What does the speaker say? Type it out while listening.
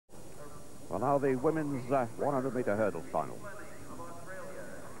Well, now the women's 100-metre hurdles final.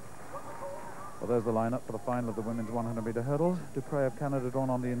 Well, there's the lineup for the final of the women's 100-metre hurdles. Duprey of Canada drawn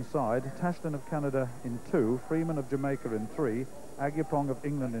on the inside. Tashlin of Canada in 2. Freeman of Jamaica in 3. Agyepong of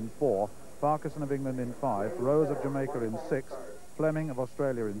England in 4. Farquharson of England in 5. Rose of Jamaica in 6. Flemming of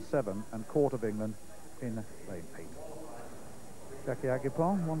Australia in 7. And Court of England in lane 8. Jacqui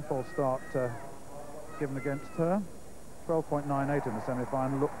Agyepong, one false start given against her. 12.98 in the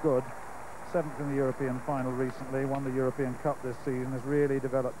semi-final, looked good. 7th in the European final recently, won the European Cup this season, has really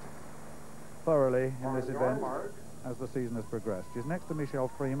developed thoroughly in this event as the season has progressed. She's next to Michelle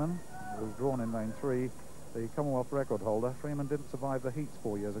Freeman, who was drawn in lane 3, the Commonwealth record holder. Freeman didn't survive the heats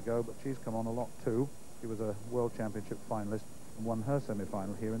 4 years ago, but she's come on a lot too. She was a World Championship finalist and won her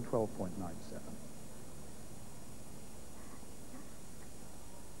semi-final here in 12.97.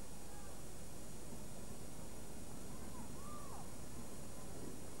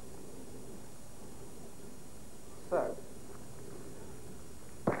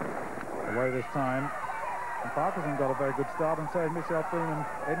 Away this time, and Farquharson got a very good start, and so is Michelle Freeman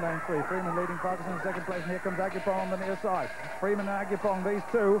in lane 3. Freeman leading Farquharson in second place, and here comes Agyepong on the near side. Freeman and Agyepong, these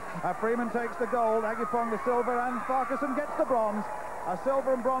two. Freeman takes the gold, Agyepong the silver, and Farquharson gets the bronze. A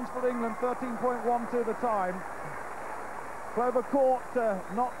silver and bronze for England, 13.12 the time. Clova Court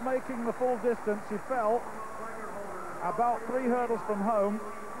not making the full distance. She fell about 3 hurdles from home.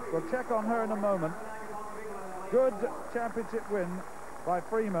 We'll check on her in a moment. Good championship win by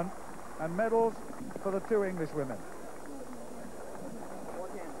Freeman, and medals for the 2 English women.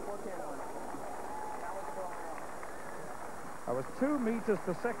 That was 2 meters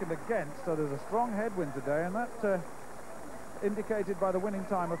per second against, so there's a strong headwind today, and that indicated by the winning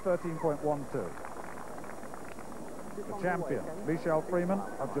time of 13.12. The champion, Michelle Freeman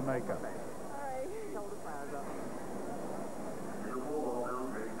of Jamaica.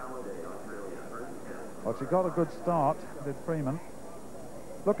 Well, she got a good start, did Freeman.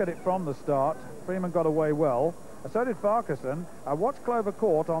 Look at it from the start. Freeman got away well. So did Farquharson. Watch Clova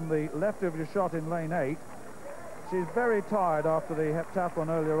Court on the left of your shot in lane 8. She's very tired after the heptathlon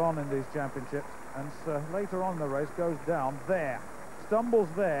earlier on in these championships, and later on in the race goes down there. Stumbles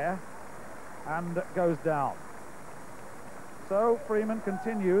there and goes down. So Freeman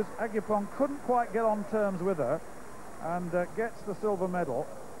continues. Agyepong couldn't quite get on terms with her and gets the silver medal.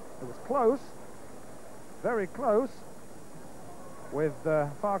 It was close, very close, with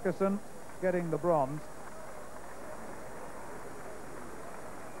Farquharson getting the bronze.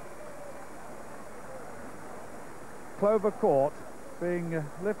 Clova Court being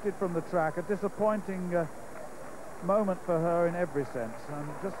lifted from the track, a disappointing moment for her in every sense, and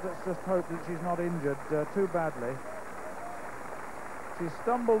let's just hope that she's not injured too badly. She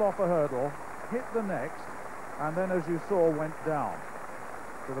stumbled off a hurdle, hit the next, and then, as you saw, went down.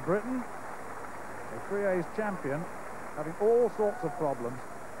 So the Briton, the 3A's champion, having all sorts of problems,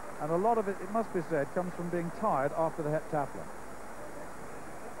 and a lot of it, it must be said, comes from being tired after the heptathlon.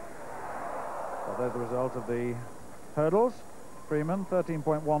 Well, there's the result of the hurdles. Freeman,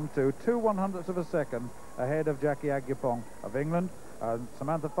 13.12, 2/100ths of a second ahead of Jacqui Agyepong of England.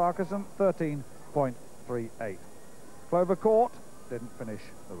 Samantha Farquharson, 13.38. Clova Court didn't finish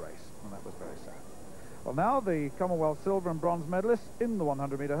the race, and that was very sad. Well, now the Commonwealth silver and bronze medalists in the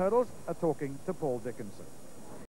 100-metre hurdles are talking to Paul Dickinson.